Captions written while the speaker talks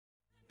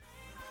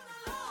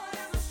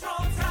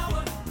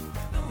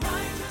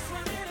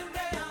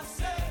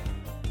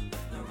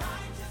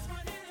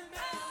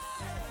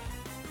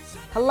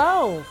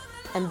Hello,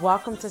 and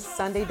welcome to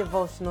Sunday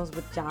Devotionals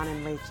with John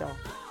and Rachel.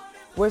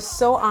 We're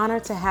so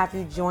honored to have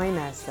you join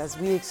us as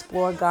we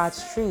explore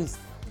God's truths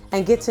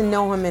and get to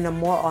know Him in a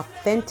more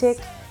authentic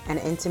and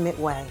intimate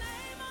way.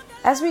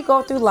 As we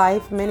go through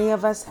life, many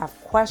of us have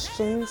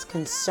questions,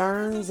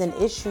 concerns, and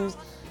issues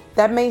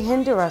that may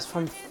hinder us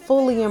from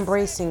fully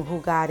embracing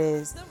who God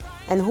is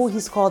and who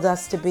He's called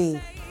us to be.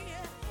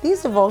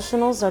 These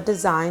devotionals are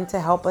designed to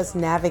help us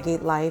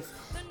navigate life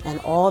and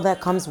all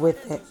that comes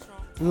with it,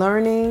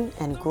 learning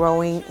and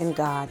growing in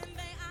God.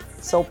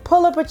 So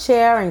pull up a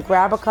chair and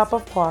grab a cup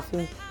of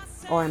coffee,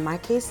 or in my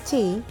case,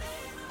 tea,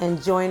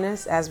 and join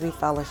us as we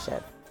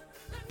fellowship.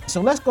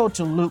 So let's go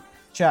to Luke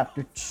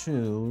chapter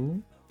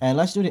 2, and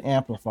let's do the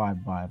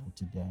Amplified Bible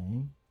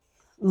today.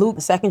 Luke,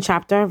 the second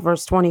chapter,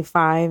 verse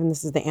 25, and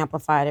this is the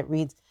Amplified. It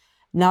reads,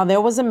 "Now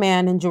there was a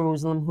man in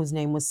Jerusalem whose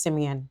name was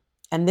Simeon,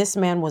 and this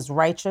man was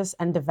righteous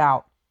and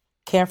devout,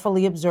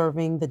 carefully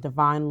observing the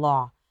divine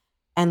law,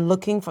 and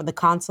looking for the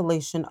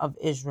consolation of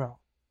Israel,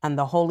 and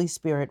the Holy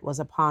Spirit was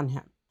upon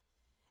him.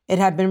 It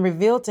had been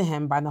revealed to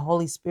him by the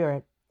Holy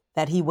Spirit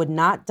that he would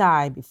not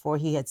die before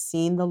he had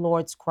seen the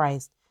Lord's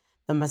Christ,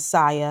 the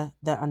Messiah,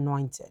 the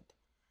Anointed.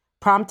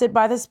 Prompted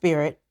by the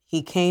Spirit,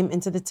 he came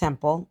into the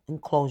temple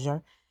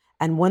enclosure,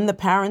 and when the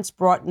parents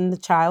brought in the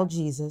child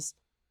Jesus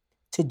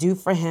to do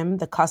for him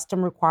the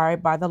custom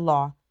required by the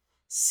law,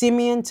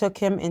 Simeon took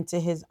him into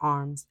his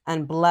arms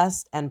and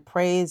blessed and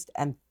praised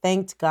and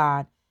thanked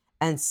God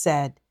and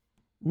said,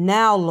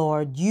 'Now,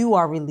 Lord, you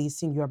are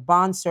releasing your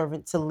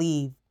bondservant to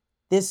leave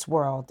this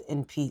world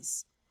in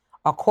peace,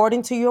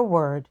 according to your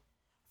word,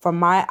 for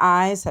my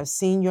eyes have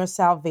seen your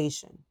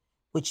salvation,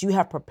 which you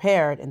have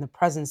prepared in the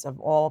presence of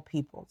all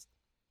peoples,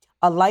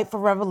 a light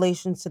for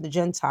revelations to the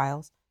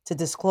Gentiles, to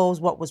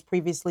disclose what was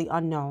previously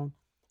unknown,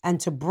 and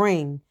to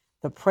bring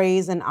the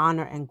praise and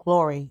honor and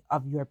glory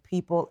of your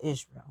people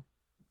Israel.'"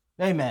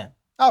 Amen.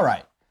 All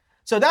right.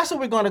 So that's what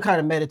we're going to kind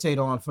of meditate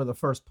on for the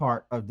first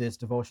part of this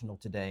devotional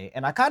today.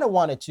 And I kind of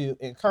wanted to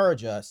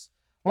encourage us,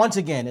 once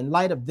again, in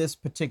light of this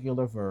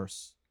particular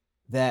verse,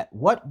 that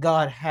what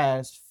God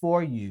has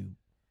for you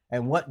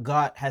and what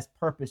God has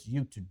purposed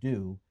you to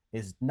do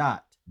is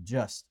not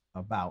just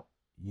about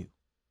you.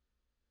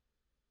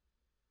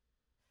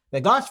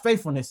 That God's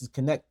faithfulness is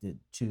connected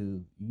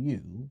to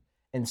you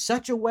in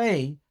such a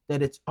way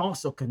that it's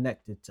also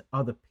connected to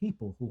other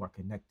people who are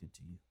connected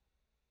to you.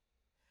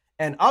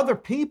 And other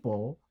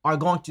people are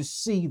going to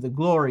see the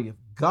glory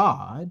of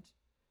God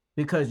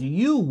because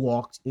you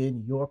walked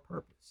in your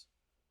purpose.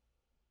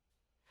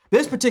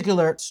 This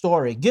particular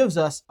story gives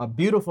us a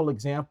beautiful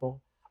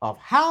example of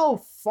how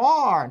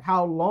far and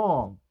how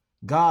long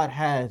God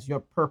has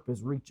your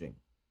purpose reaching.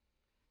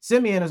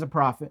 Simeon is a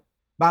prophet.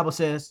 Bible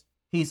says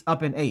he's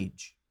up in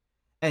age.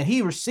 And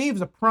he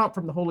receives a prompt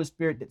from the Holy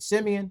Spirit that,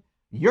 Simeon,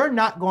 you're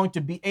not going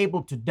to be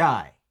able to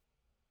die.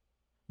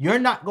 You're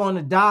not going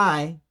to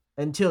die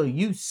until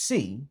you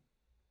see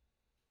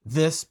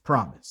this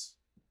promise.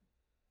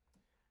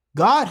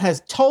 God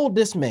has told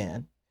this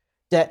man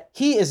that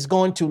he is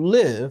going to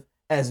live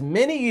as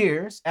many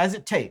years as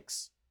it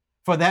takes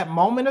for that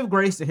moment of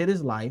grace to hit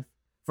his life,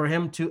 for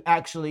him to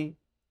actually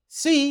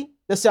see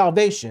the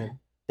salvation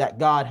that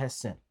God has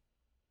sent.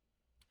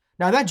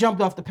 Now that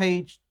jumped off the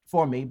page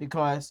for me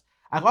because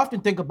I often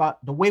think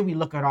about the way we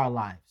look at our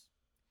lives.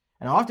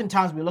 And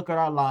oftentimes we look at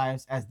our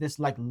lives as this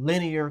like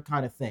linear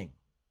kind of thing.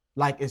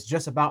 Like it's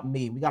just about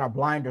me. We got our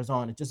blinders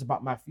on. It's just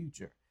about my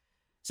future.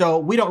 So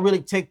we don't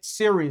really take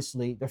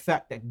seriously the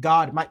fact that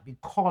God might be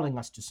calling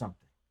us to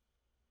something,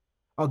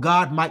 or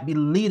God might be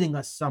leading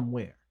us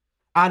somewhere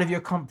out of your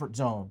comfort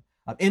zone,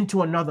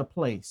 into another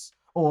place,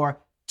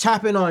 or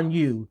tapping on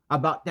you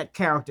about that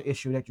character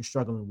issue that you're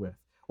struggling with.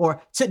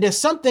 Or there's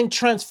something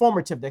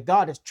transformative that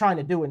God is trying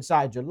to do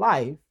inside your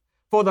life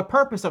for the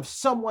purpose of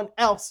someone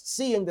else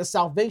seeing the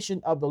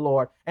salvation of the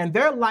Lord, and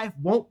their life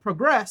won't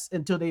progress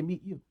until they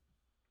meet you.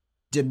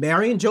 Did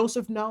Mary and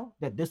Joseph know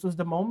that this was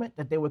the moment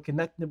that they were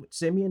connected with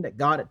Simeon, that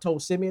God had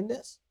told Simeon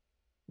this?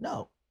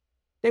 No,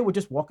 they were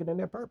just walking in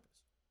their purpose.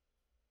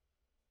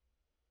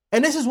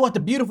 And this is what the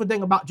beautiful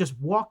thing about just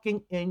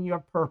walking in your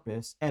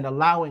purpose and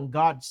allowing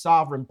God's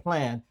sovereign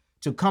plan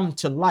to come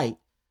to light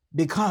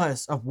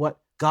because of what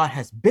God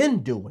has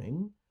been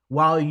doing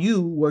while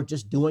you were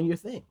just doing your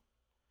thing.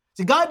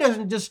 See, God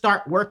doesn't just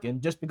start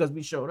working just because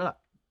we showed up.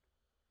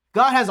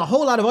 God has a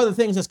whole lot of other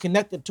things that's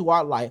connected to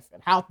our life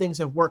and how things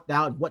have worked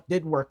out and what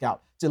didn't work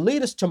out to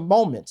lead us to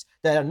moments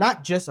that are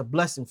not just a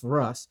blessing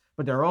for us,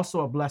 but they're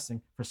also a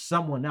blessing for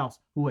someone else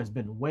who has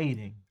been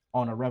waiting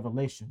on a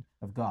revelation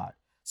of God.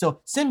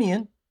 So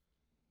Simeon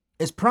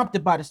is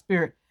prompted by the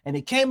Spirit, and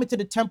he came into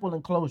the temple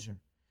enclosure.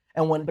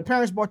 And when the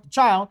parents brought the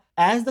child,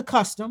 as the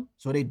custom,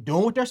 so they're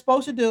doing what they're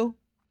supposed to do,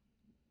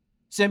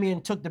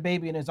 Simeon took the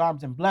baby in his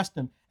arms and blessed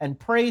him and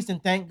praised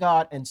and thanked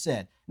God and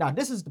said, now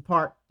this is the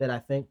part that I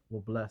think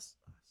will bless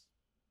us.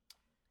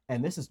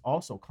 And this is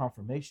also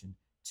confirmation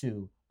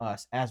to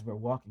us as we're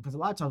walking. Because a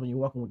lot of times when you're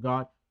walking with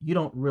God, you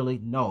don't really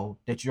know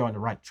that you're on the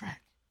right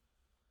track.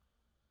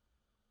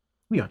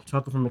 We are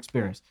talking from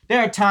experience. There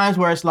are times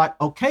where it's like,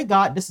 okay,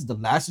 God, this is the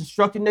last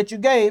instruction that you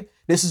gave.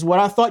 This is what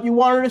I thought you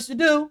wanted us to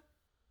do.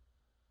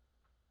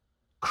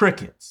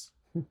 Crickets.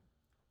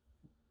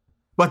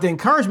 But the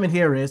encouragement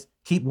here is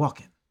keep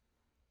walking.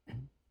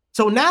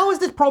 So now is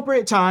the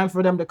appropriate time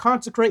for them to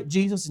consecrate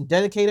Jesus and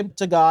dedicate him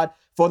to God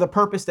for the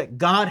purpose that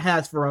God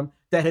has for him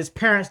that his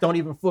parents don't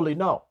even fully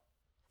know.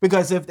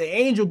 Because if the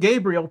angel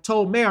Gabriel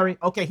told Mary,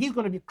 okay, he's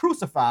going to be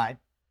crucified,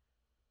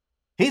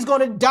 he's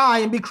going to die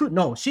and be crucified.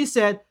 No, she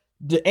said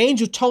the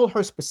angel told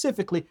her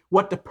specifically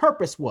what the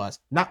purpose was,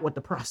 not what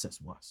the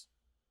process was.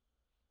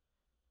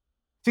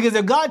 Because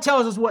if God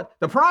tells us what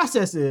the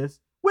process is,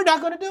 we're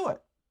not going to do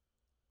it.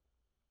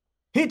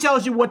 He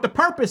tells you what the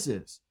purpose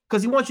is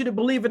because he wants you to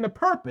believe in the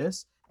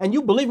purpose, and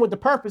you believe what the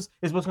purpose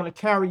is what's going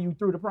to carry you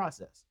through the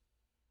process.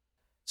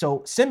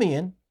 So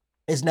Simeon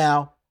is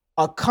now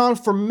a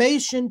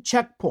confirmation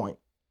checkpoint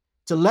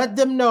to let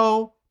them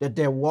know that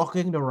they're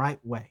walking the right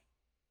way.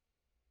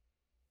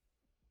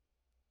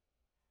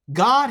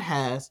 God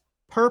has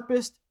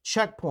purposed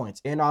checkpoints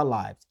in our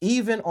lives,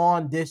 even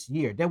on this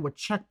year. There were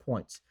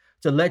checkpoints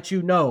to let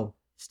you know,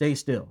 stay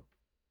still,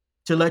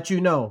 to let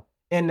you know,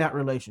 in that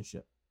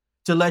relationship,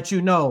 to let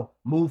you know,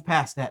 move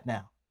past that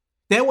now.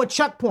 There were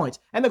checkpoints.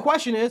 And the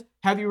question is,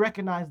 have you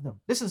recognized them?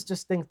 This is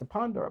just things to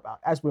ponder about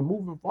as we're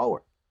moving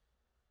forward.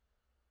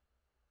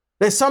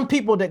 There's some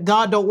people that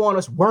God don't want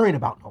us worrying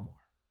about no more.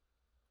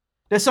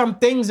 There's some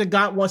things that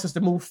God wants us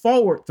to move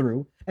forward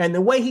through. And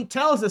the way he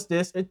tells us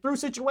this is through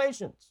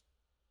situations.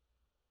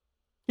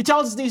 He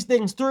tells us these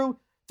things through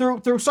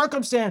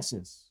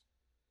circumstances.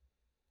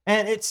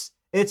 And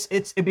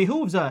it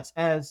behooves us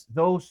as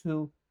those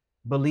who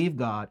believe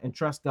God and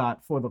trust God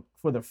for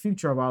the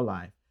future of our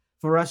life,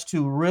 for us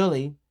to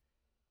really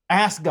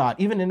ask God,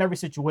 even in every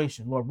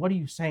situation, Lord, what are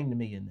you saying to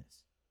me in this?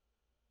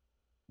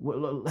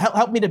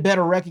 Help me to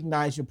better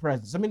recognize your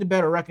presence. Help me to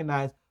better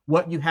recognize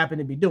what you happen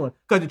to be doing.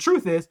 Because the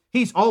truth is,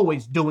 he's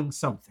always doing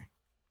something.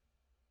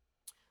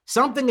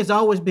 Something is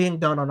always being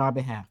done on our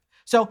behalf.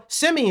 So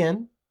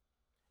Simeon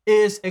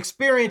is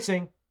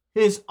experiencing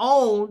his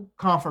own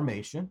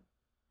confirmation.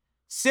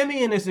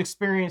 Simeon is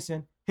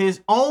experiencing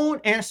his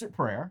own answered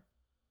prayer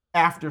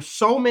after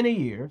so many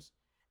years,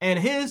 and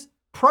his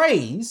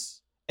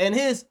praise and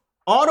his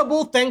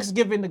audible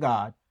thanksgiving to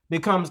God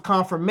becomes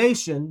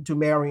confirmation to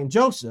Mary and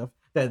Joseph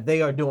that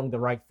they are doing the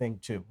right thing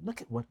too.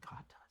 Look at what God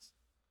does.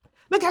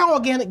 Look how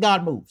organic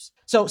God moves.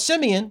 So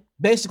Simeon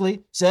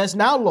basically says,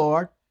 now,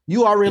 Lord,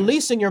 you are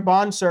releasing your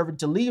bondservant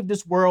to leave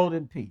this world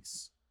in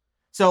peace.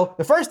 So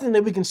the first thing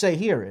that we can say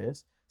here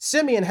is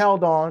Simeon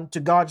held on to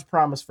God's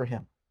promise for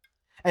him.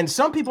 And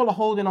some people are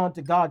holding on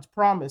to God's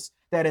promise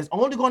that is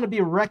only going to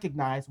be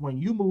recognized when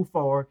you move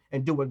forward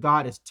and do what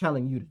God is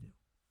telling you to do.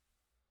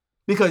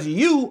 Because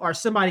you are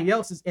somebody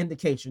else's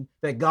indication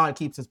that God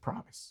keeps his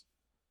promise.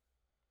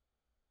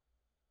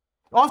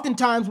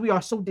 Oftentimes we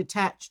are so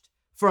detached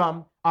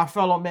from our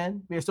fellow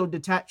men. We are so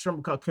detached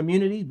from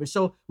community.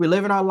 We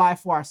live in our life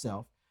for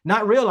ourselves,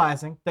 not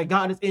realizing that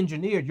God has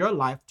engineered your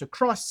life to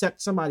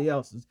cross-sect somebody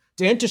else's,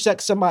 to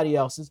intersect somebody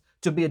else's,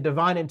 to be a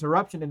divine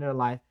interruption in their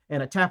life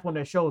and a tap on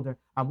their shoulder.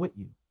 I'm with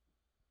you.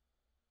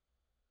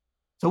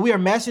 So we are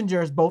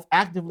messengers both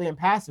actively and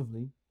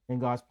passively in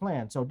God's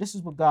plan. So this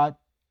is what God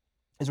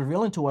is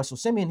revealing to us. So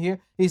Simeon here,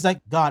 he's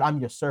like, God, I'm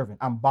your servant.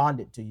 I'm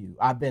bonded to you.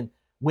 I've been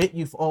with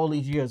you for all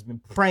these years, been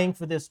praying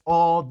for this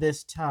all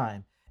this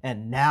time.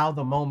 And now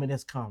the moment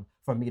has come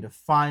for me to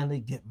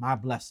finally get my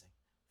blessing.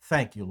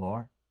 Thank you,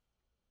 Lord.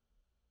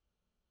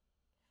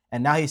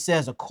 And now he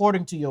says,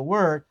 according to your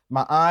word,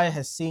 my eye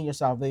has seen your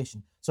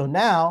salvation. So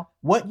now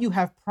what you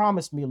have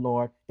promised me,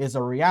 Lord, is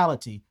a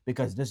reality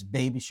because this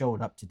baby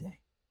showed up today.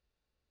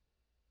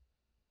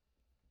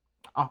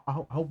 I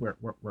hope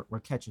we're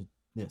catching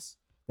this,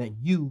 that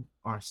you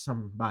are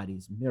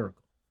somebody's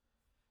miracle,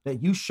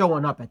 that you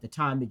showing up at the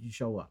time that you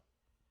show up,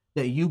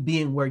 that you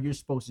being where you're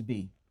supposed to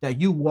be,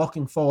 that you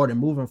walking forward and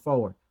moving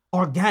forward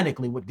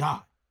organically with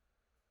God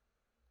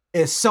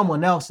is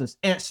someone else's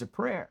answered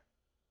prayer.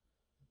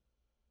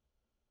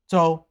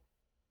 So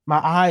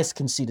my eyes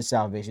can see the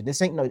salvation.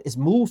 This ain't it's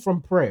moved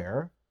from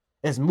prayer.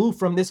 It's moved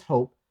from this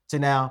hope to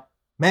now,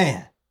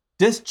 man,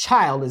 this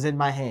child is in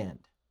my hand.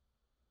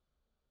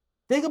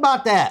 Think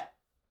about that.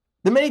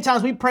 The many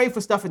times we pray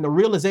for stuff and the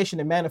realization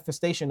and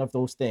manifestation of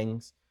those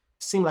things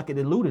seem like it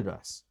eluded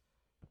us.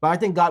 But I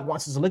think God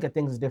wants us to look at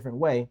things a different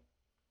way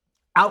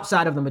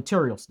outside of the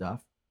material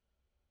stuff.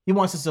 He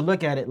wants us to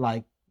look at it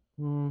like,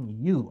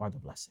 you are the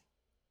blessing.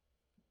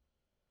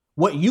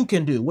 What you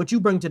can do, what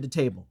you bring to the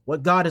table,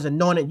 what God has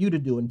anointed you to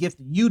do and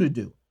gifted you to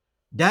do,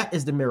 that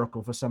is the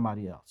miracle for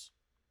somebody else.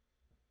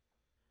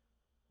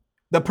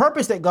 The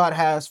purpose that God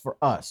has for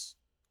us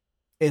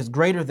is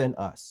greater than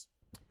us.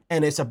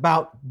 And it's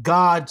about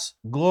God's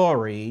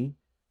glory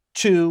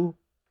to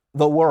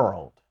the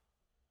world.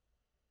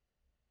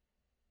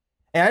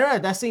 And I know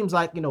that seems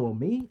like,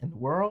 me in the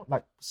world,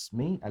 like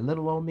me, a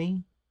little old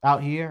me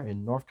out here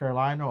in North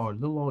Carolina or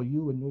little old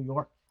you in New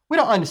York. We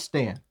don't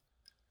understand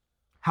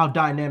how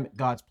dynamic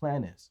God's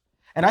plan is.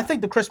 And I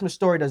think the Christmas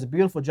story does a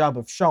beautiful job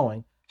of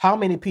showing how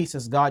many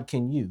pieces God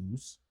can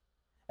use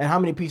and how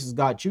many pieces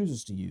God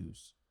chooses to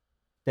use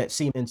that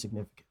seem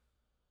insignificant.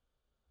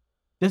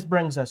 This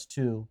brings us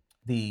to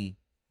the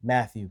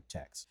Matthew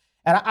text.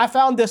 And I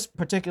found this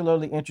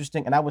particularly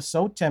interesting, and I was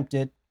so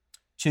tempted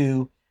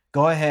to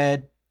go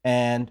ahead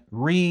and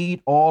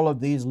read all of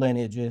these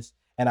lineages,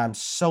 and I'm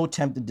so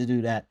tempted to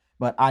do that.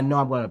 But I know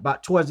I'm going to,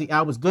 about towards the,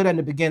 I was good in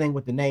the beginning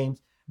with the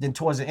names, then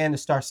towards the end, it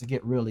starts to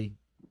get really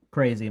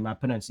crazy, and my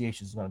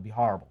pronunciation is going to be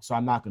horrible. So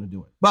I'm not going to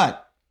do it.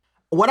 But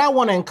what I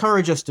want to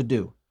encourage us to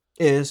do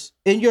is,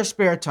 in your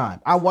spare time,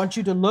 I want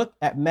you to look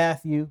at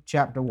Matthew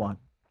chapter 1.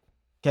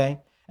 Okay.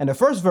 And the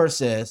first verse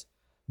says,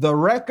 the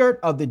record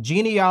of the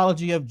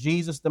genealogy of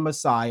Jesus the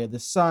Messiah, the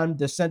son,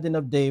 descendant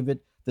of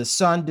David, the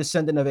son,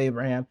 descendant of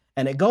Abraham.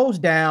 And it goes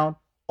down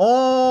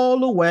all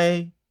the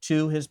way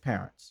to his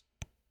parents.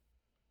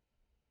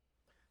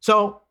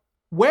 So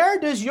where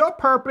does your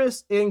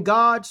purpose in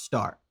God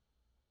start?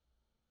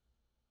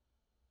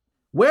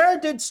 Where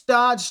did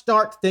God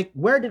start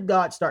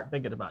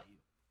thinking about you?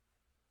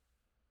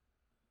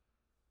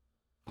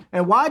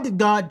 And why did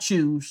God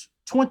choose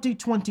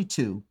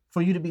 2022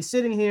 for you to be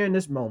sitting here in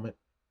this moment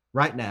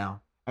right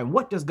now? And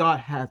what does God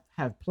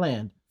have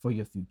planned for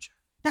your future?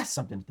 That's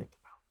something to think about.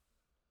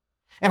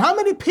 And how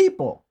many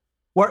people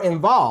were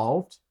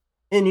involved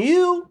in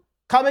you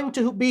coming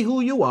to be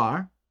who you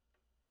are,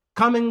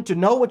 coming to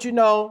know what you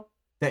know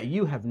that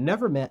you have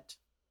never met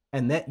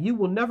and that you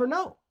will never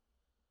know?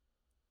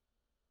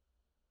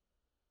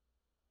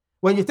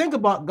 When you think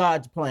about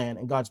God's plan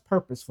and God's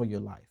purpose for your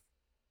life,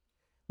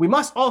 we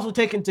must also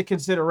take into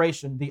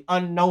consideration the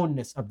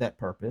unknownness of that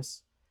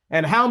purpose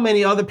and how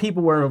many other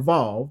people were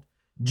involved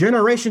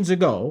generations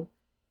ago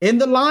in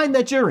the line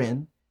that you're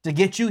in to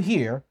get you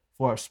here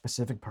for a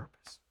specific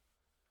purpose.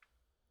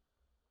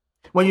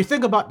 When you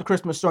think about the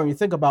Christmas story, you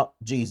think about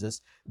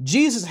Jesus,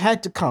 Jesus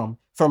had to come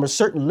from a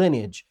certain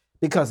lineage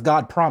because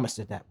God promised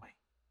it that way.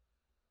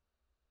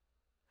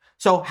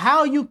 So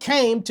how you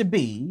came to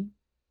be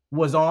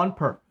was on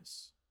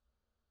purpose.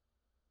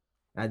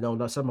 I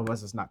know some of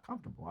us, it's not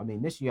comfortable. I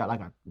mean, this year,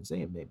 like I've been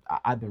saying, babe,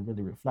 I've been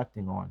really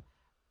reflecting on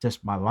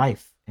just my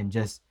life, and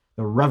just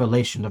the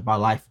revelation of my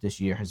life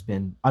this year has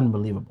been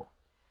unbelievable.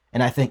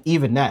 And I think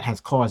even that has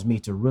caused me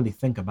to really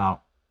think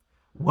about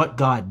what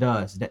God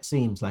does that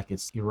seems like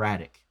it's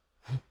erratic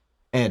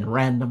and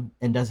random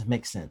and doesn't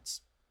make sense.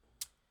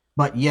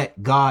 But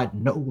yet God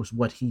knows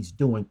what he's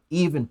doing,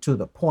 even to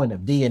the point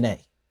of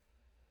DNA,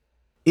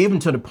 even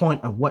to the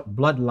point of what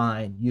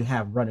bloodline you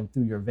have running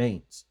through your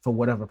veins for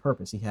whatever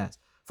purpose he has,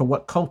 for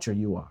what culture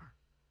you are,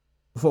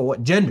 for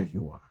what gender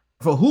you are,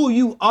 for who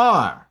you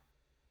are.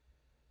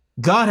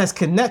 God has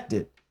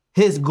connected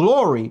his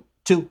glory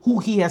to who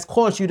he has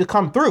caused you to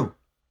come through.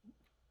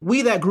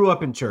 We that grew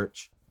up in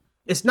church,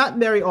 it's not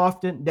very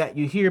often that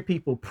you hear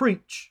people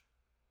preach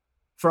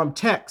from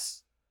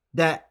texts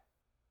that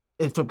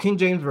is from King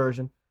James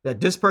Version, that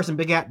this person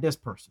begat this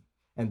person,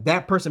 and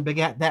that person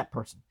begat that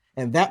person,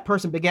 and that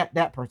person begat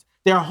that person.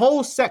 There are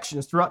whole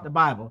sections throughout the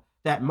Bible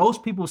that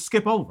most people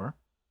skip over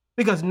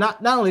because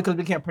not only because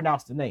we can't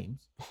pronounce the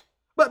names,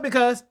 but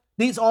because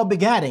these all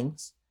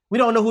begattings, we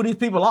don't know who these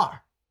people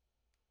are.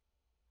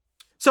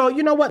 So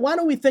you know what? Why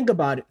don't we think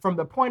about it from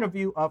the point of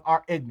view of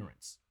our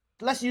ignorance?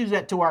 Let's use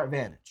that to our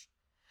advantage.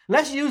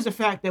 Let's use the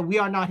fact that we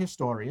are not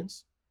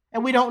historians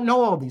and we don't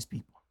know all these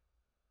people.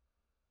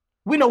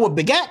 We know what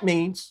begat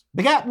means.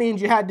 Begat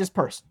means you had this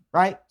person,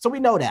 right? So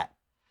we know that.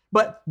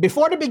 But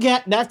before the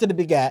begat and after the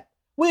begat,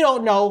 we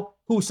don't know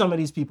who some of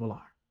these people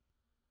are.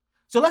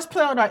 So let's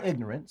play on our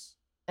ignorance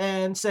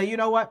and say, you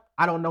know what?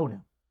 I don't know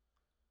them.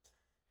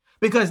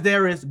 Because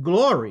there is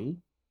glory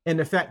in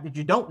the fact that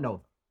you don't know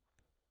them.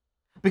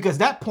 Because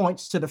that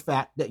points to the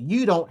fact that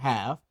you don't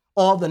have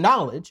all the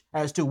knowledge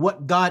as to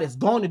what God is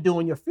going to do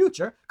in your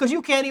future, because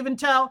you can't even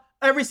tell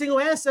every single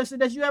ancestor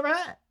that you ever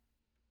had.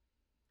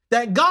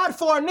 That God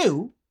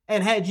foreknew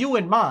and had you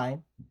in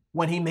mind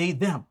when he made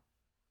them.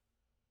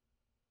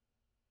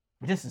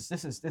 This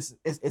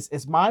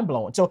is mind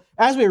blowing. So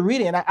as we were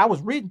reading, and I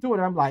was reading through it,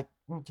 and I'm like,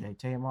 okay,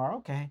 Tamar,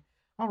 okay.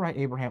 All right,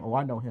 Abraham. Oh,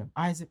 I know him.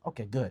 Isaac.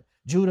 Okay, good.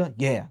 Judah.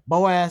 Yeah.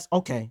 Boaz.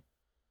 Okay.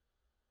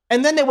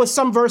 And then there was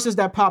some verses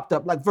that popped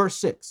up, like verse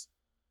 6.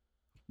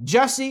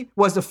 Jesse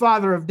was the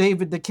father of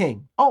David the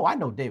king. Oh, I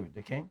know David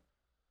the king.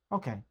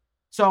 Okay.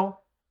 So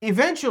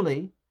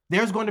eventually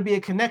there's going to be a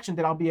connection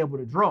that I'll be able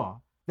to draw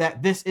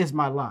that this is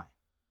my line.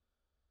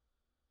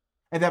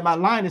 And that my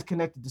line is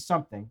connected to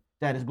something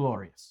that is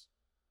glorious.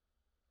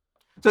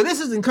 So this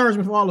is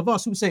encouragement for all of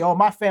us who say, oh,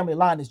 my family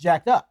line is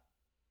jacked up.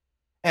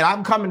 And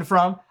I'm coming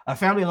from a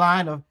family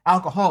line of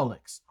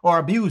alcoholics or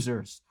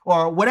abusers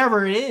or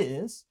whatever it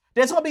is.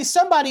 There's going to be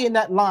somebody in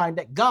that line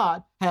that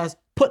God has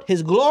put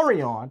his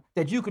glory on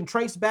that you can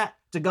trace back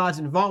to God's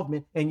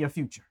involvement in your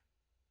future.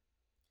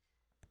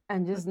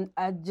 And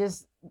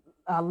just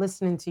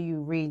listening to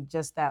you read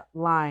just that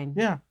line.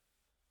 Yeah.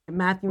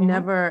 Matthew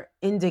never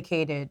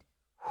indicated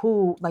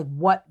who, like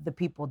what the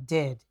people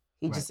did.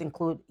 He just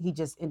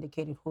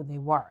indicated who they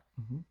were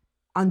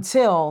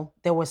until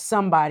there was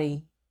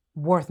somebody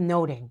worth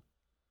noting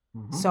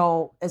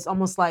So it's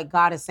almost like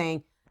God is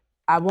saying,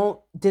 I won't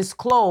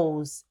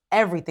disclose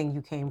everything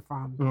you came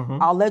from.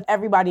 I'll let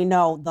everybody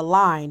know the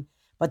line,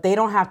 but they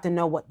don't have to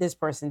know what this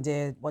person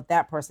did, what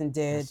that person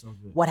did, so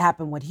good. what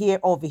happened with here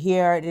over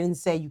here. It didn't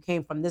say you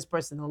came from this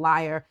person, a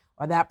liar,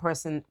 or that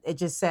person. It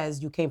just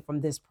says you came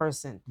from this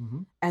person.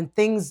 And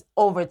things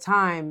over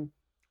time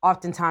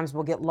oftentimes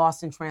will get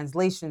lost in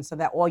translation, so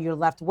that all you're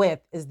left with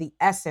is the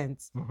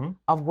essence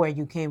of where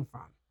you came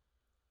from.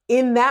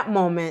 In that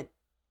moment,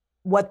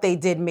 what they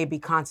did may be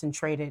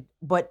concentrated,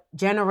 but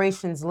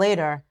generations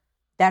later,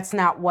 that's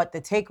not what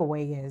the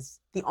takeaway is.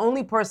 The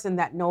only person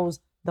that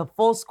knows the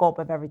full scope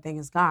of everything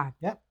is God.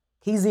 Yep.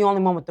 He's the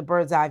only one with the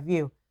bird's eye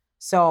view.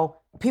 So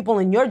people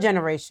in your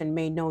generation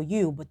may know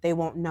you, but they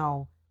won't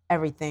know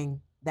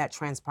everything that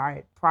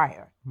transpired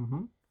prior.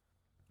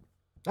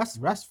 That's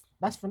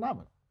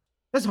phenomenal.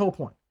 That's the whole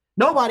point.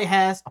 Nobody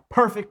has a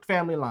perfect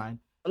family line.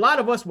 A lot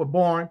of us were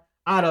born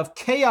out of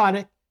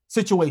chaotic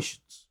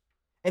situations.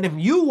 And if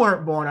you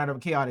weren't born out of a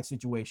chaotic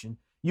situation,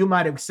 you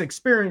might have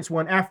experienced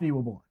one after you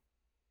were born.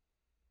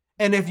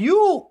 And if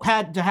you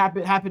had to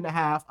happen to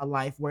have a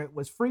life where it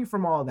was free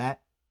from all that,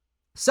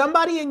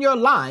 somebody in your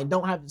line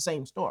don't have the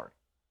same story.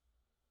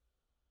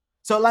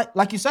 So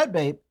like you said,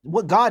 babe,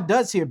 what God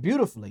does here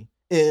beautifully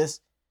is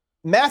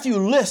Matthew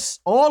lists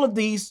all of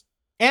these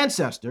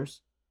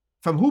ancestors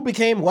from who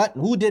became what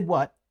and who did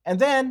what. And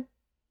then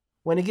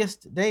when it gets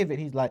to David,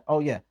 he's like, oh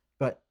yeah,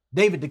 but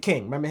David the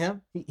king, remember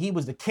him? He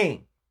was the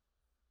king.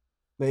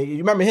 You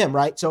remember him,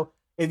 right? So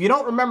if you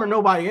don't remember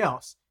nobody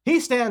else, he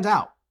stands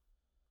out.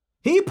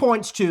 He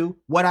points to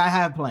what I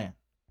have planned.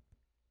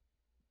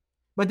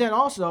 But then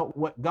also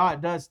what God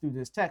does through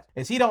this text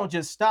is he don't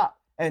just stop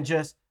and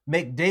just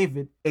make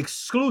David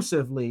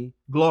exclusively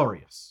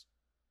glorious.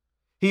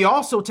 He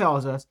also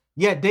tells us,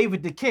 yeah,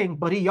 David the king,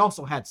 but he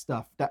also had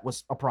stuff that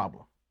was a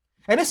problem.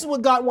 And this is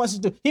what God wants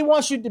to do. He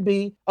wants you to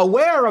be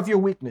aware of your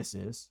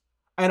weaknesses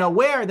and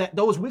aware that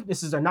those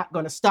weaknesses are not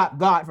going to stop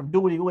God from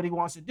doing what he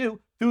wants to do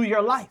through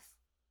your life.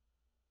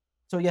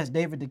 So yes,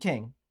 David the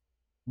king,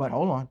 but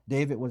hold on.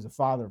 David was the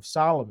father of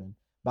Solomon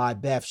by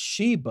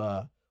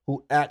Bathsheba,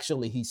 who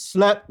actually he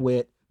slept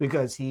with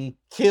because he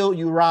killed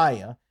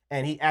Uriah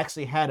and he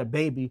actually had a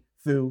baby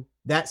through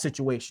that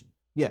situation.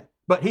 Yeah,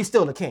 but he's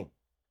still the king.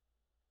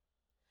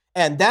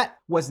 And that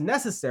was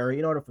necessary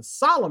in order for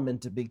Solomon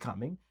to be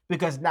coming,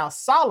 because now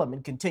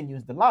Solomon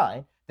continues the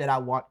line that I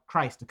want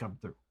Christ to come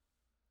through.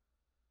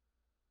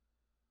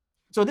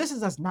 So this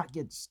is us not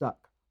getting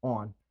stuck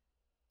on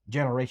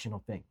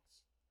generational things,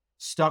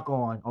 stuck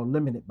on or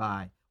limited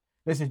by,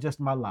 this is just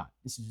my lot.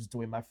 This is just the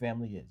way my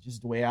family is. This is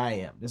the way I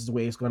am. This is the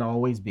way it's going to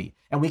always be.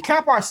 And we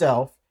cap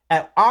ourselves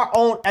at our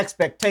own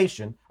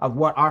expectation of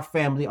what our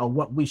family or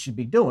what we should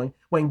be doing,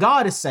 when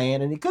God is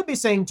saying, and he could be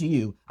saying to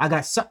you, I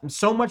got something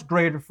so much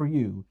greater for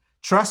you.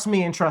 Trust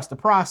me and trust the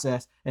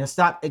process, and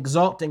stop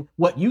exalting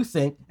what you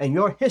think and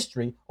your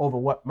history over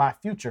what my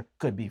future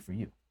could be for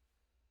you.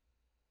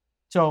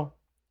 So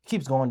it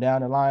keeps going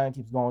down the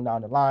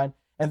line,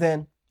 And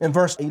then in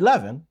verse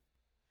 11,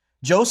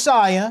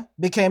 Josiah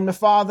became the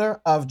father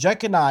of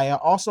Jeconiah,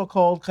 also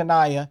called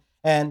Coniah,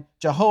 and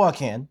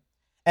Jehoiakim,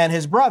 and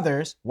his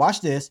brothers, watch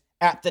this,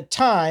 at the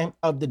time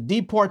of the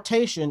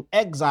deportation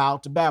exile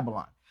to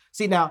Babylon.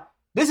 See, now,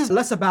 this is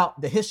less about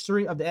the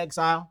history of the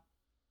exile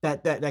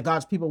that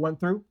God's people went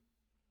through.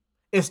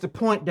 It's the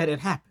point that it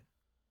happened.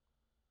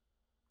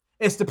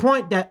 It's the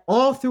point that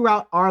all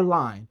throughout our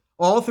line,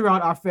 all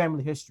throughout our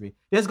family history,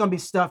 there's going to be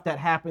stuff that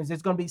happens.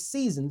 There's going to be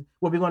seasons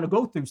where we're going to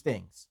go through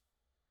things.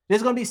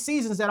 There's going to be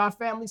seasons that our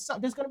family,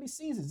 there's going to be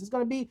seasons. There's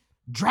going to be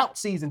drought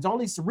seasons, all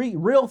these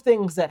real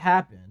things that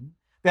happen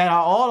that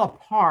are all a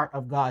part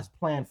of God's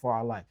plan for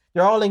our life.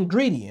 They're all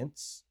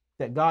ingredients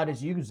that God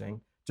is using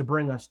to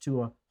bring us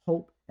to a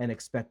hope and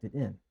expected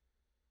end.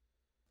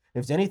 If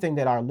there's anything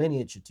that our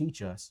lineage should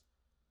teach us,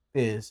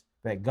 is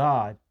that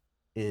God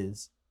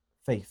is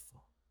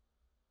faithful.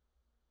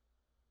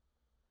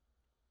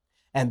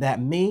 And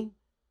that me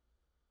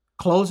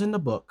closing the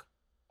book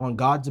on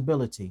God's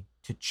ability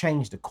to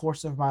change the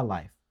course of my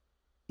life,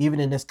 even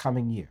in this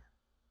coming year,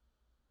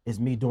 is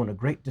me doing a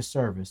great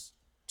disservice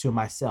to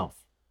myself.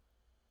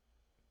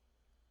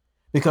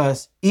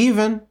 Because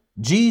even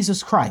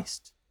Jesus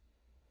Christ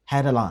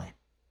had a line.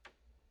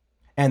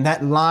 And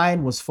that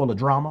line was full of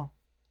drama.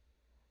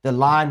 The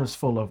line was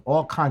full of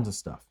all kinds of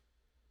stuff.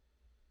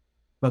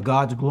 But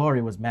God's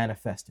glory was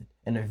manifested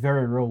in a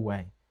very real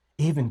way,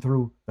 even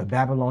through the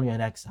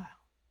Babylonian exile,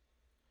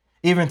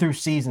 even through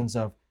seasons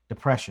of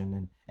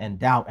depression and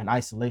doubt and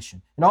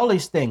isolation and all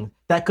these things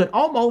that could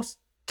almost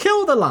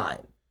kill the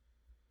line.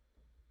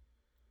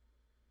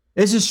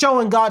 This is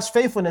showing God's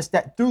faithfulness,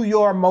 that through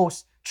your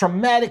most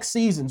traumatic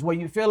seasons where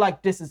you feel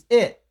like this is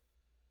it,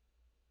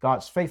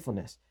 God's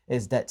faithfulness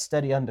is that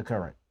steady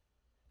undercurrent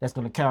that's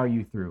going to carry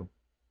you through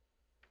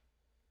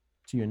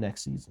to your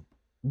next season.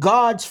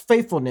 God's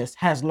faithfulness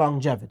has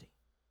longevity.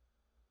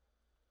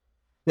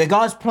 That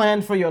God's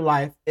plan for your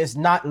life is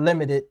not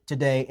limited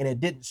today, and it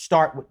didn't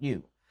start with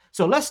you.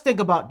 So let's think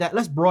about that.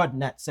 Let's broaden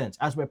that sense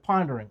as we're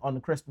pondering on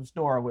the Christmas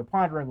story. We're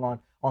pondering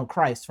on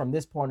Christ from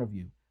this point of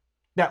view.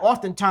 That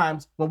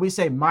oftentimes when we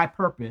say my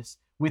purpose,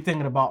 we're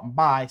thinking about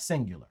my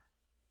singular.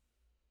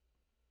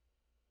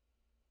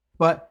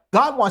 But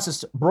God wants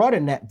us to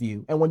broaden that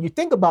view. And when you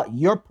think about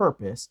your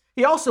purpose,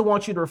 he also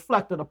wants you to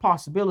reflect on the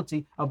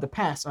possibility of the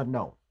past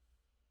unknown.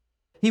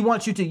 He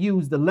wants you to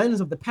use the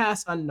lens of the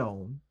past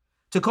unknown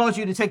to cause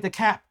you to take the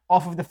cap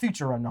off of the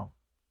future unknown.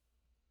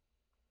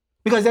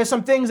 Because there's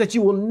some things that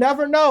you will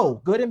never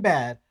know, good and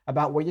bad,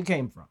 about where you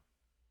came from.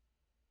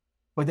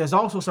 But there's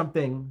also some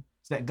things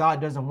that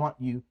God doesn't want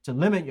you to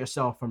limit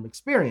yourself from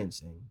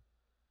experiencing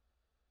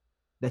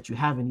that you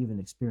haven't even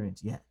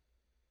experienced yet.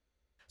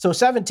 So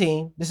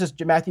 17, this is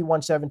Matthew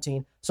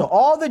 1:17. So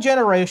all the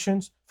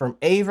generations from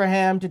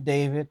Abraham to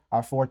David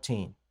are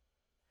 14.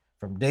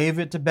 From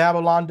David to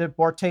Babylon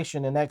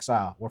deportation and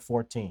exile were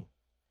 14.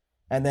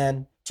 And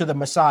then to the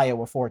Messiah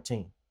were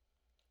 14.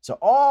 So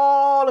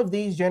all of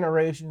these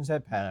generations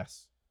had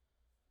passed.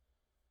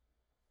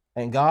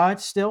 And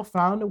God still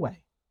found a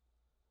way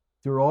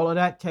through all of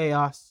that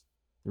chaos,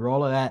 through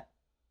all of that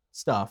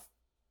stuff,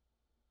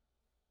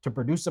 to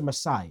produce a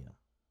Messiah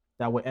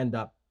that would end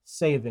up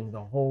saving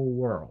the whole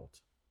world,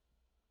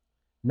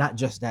 not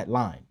just that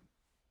line.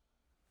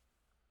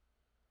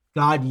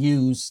 God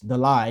used the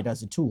line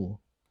as a tool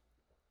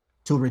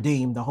to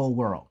redeem the whole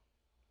world.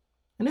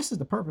 And this is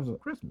the purpose of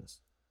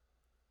Christmas.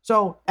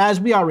 So as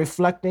we are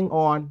reflecting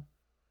on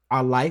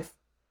our life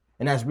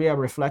and as we are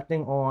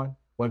reflecting on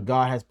what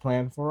God has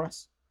planned for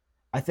us,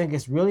 I think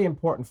it's really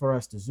important for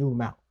us to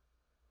zoom out.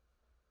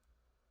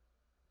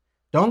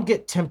 Don't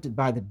get tempted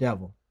by the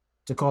devil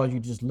to cause you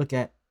to just look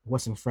at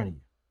what's in front of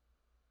you.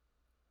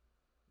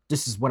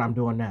 This is what I'm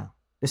doing now.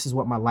 This is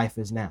what my life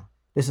is now.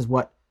 This is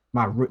what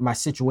my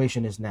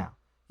situation is now.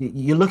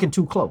 You're looking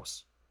too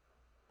close.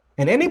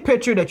 And any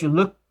picture that you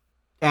look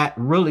at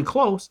really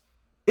close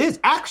is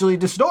actually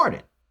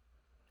distorted,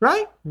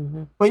 right?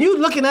 Mm-hmm. When you're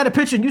looking at a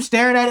picture and you're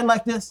staring at it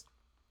like this,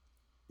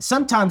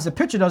 sometimes the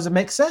picture doesn't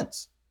make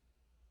sense.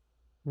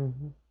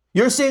 Mm-hmm.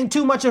 You're seeing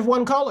too much of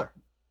one color.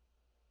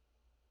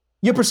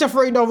 You're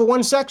perseverating over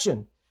one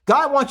section.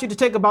 God wants you to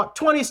take about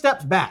 20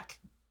 steps back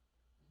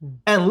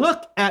and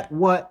look at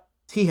what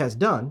he has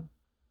done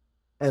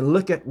and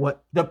look at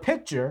what the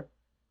picture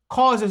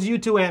causes you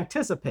to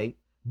anticipate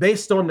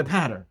based on the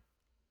pattern.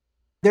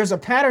 There's a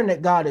pattern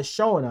that God is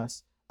showing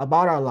us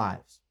about our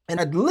lives. And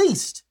at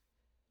least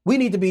we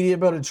need to be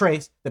able to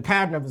trace the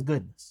pattern of his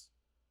goodness,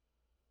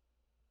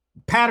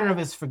 the pattern of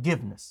his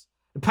forgiveness,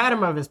 the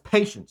pattern of his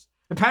patience,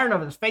 the pattern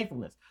of his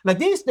faithfulness. Like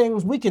these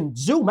things, we can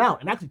zoom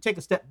out and actually take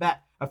a step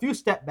back, a few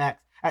step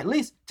backs, at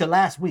least to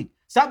last week.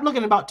 Stop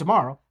looking about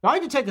tomorrow. Now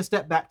you can take a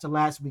step back to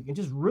last week and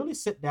just really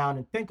sit down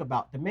and think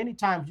about the many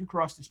times you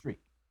crossed the street.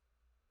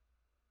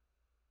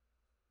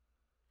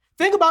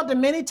 Think about the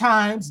many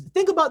times,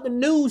 think about the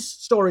news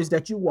stories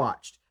that you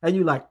watched and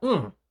you're like,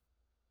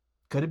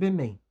 could have been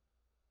me.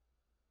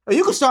 Or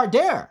you can start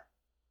there.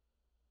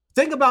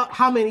 Think about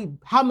how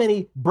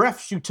many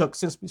breaths you took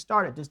since we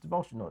started this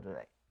devotional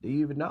today. Do you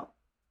even know?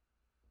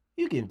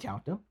 You can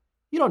count them.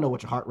 You don't know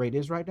what your heart rate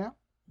is right now.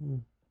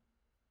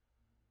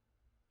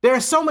 There are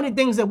so many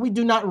things that we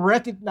do not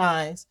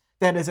recognize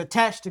that is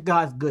attached to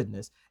God's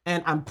goodness.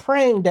 And I'm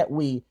praying that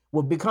we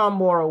will become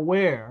more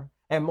aware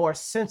and more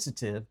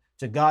sensitive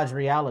to God's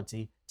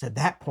reality to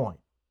that point.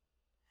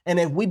 And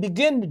if we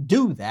begin to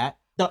do that,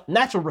 the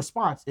natural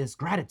response is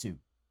gratitude.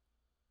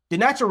 The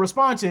natural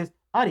response is,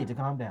 I need to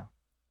calm down.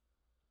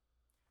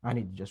 I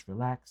need to just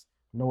relax,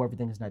 know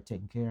everything is not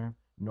taken care of,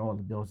 know all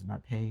the bills are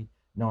not paid,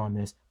 knowing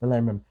this. But let me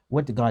remember,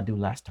 what did God do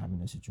last time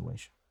in this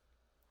situation?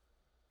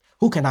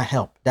 Who can I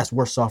help that's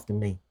worse off than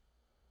me?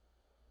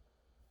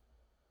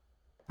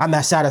 I'm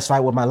not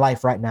satisfied with my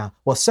life right now.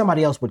 Well,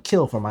 somebody else would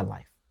kill for my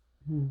life.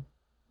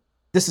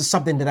 This is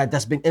something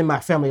that's been in my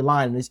family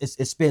line.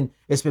 It's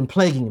been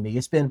plaguing me.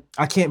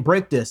 I can't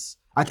break this.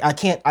 I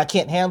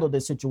can't handle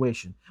this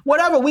situation.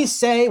 Whatever we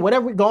say,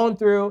 whatever we're going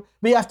through,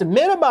 we have to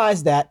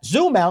minimize that,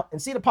 zoom out, and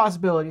see the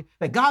possibility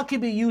that God could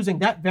be using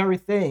that very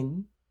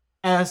thing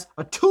as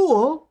a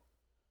tool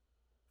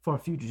for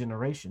future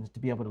generations to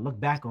be able to look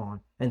back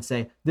on and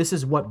say, this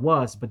is what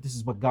was, but this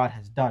is what God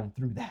has done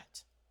through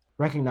that.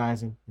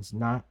 Recognizing it's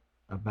not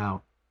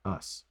about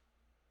us.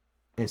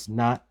 It's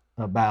not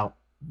about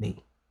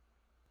me.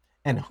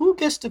 And who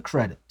gets the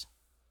credit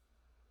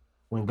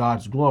when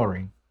God's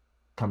glory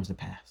comes to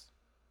pass?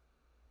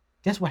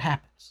 Guess what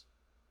happens?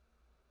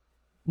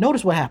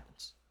 Notice what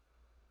happens.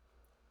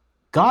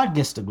 God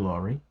gets the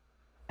glory,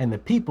 and the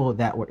people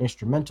that were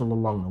instrumental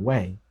along the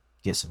way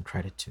get some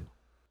credit too.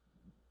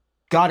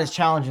 God is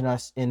challenging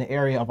us in the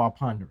area of our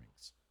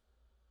ponderings.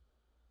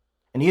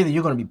 And either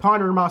you're going to be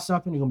pondering about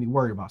something, or you're going to be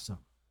worried about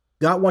something.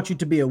 God wants you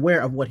to be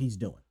aware of what he's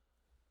doing.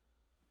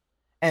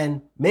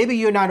 And maybe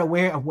you're not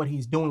aware of what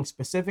he's doing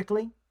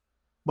specifically,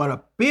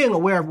 but being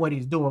aware of what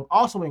he's doing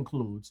also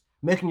includes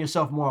making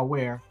yourself more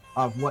aware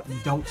of what you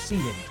don't see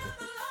anymore.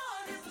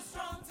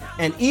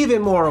 And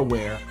even more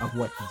aware of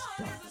what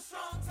he's done.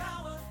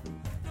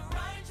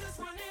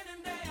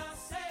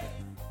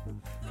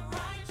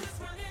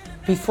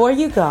 Before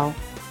you go,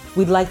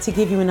 we'd like to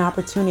give you an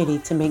opportunity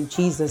to make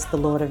Jesus the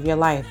Lord of your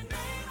life.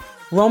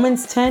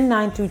 Romans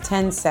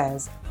 10:9-10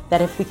 says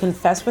that if we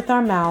confess with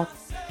our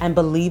mouth and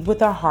believe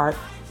with our heart,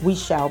 we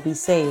shall be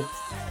saved.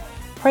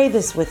 Pray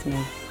this with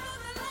me.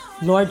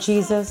 Lord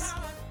Jesus,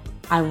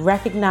 I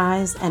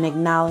recognize and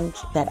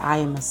acknowledge that I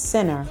am a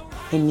sinner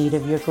in need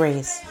of your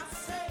grace.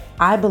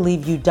 I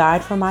believe you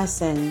died for my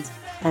sins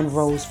and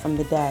rose from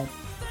the dead.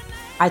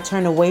 I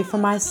turn away from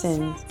my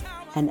sins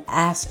and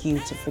ask you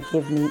to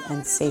forgive me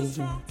and save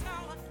me.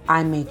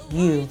 I make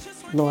you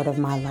Lord of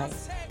my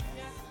life.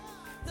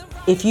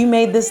 If you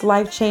made this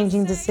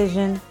life-changing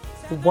decision,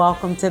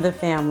 welcome to the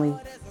family.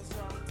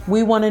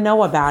 We want to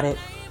know about it.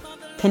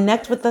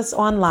 Connect with us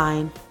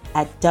online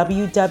at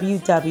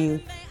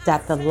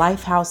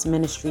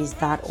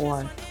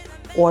www.thelifehouseministries.org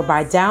or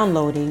by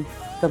downloading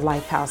the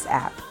Lifehouse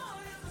app.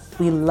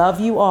 We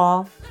love you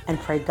all and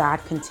pray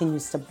God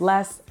continues to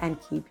bless and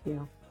keep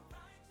you.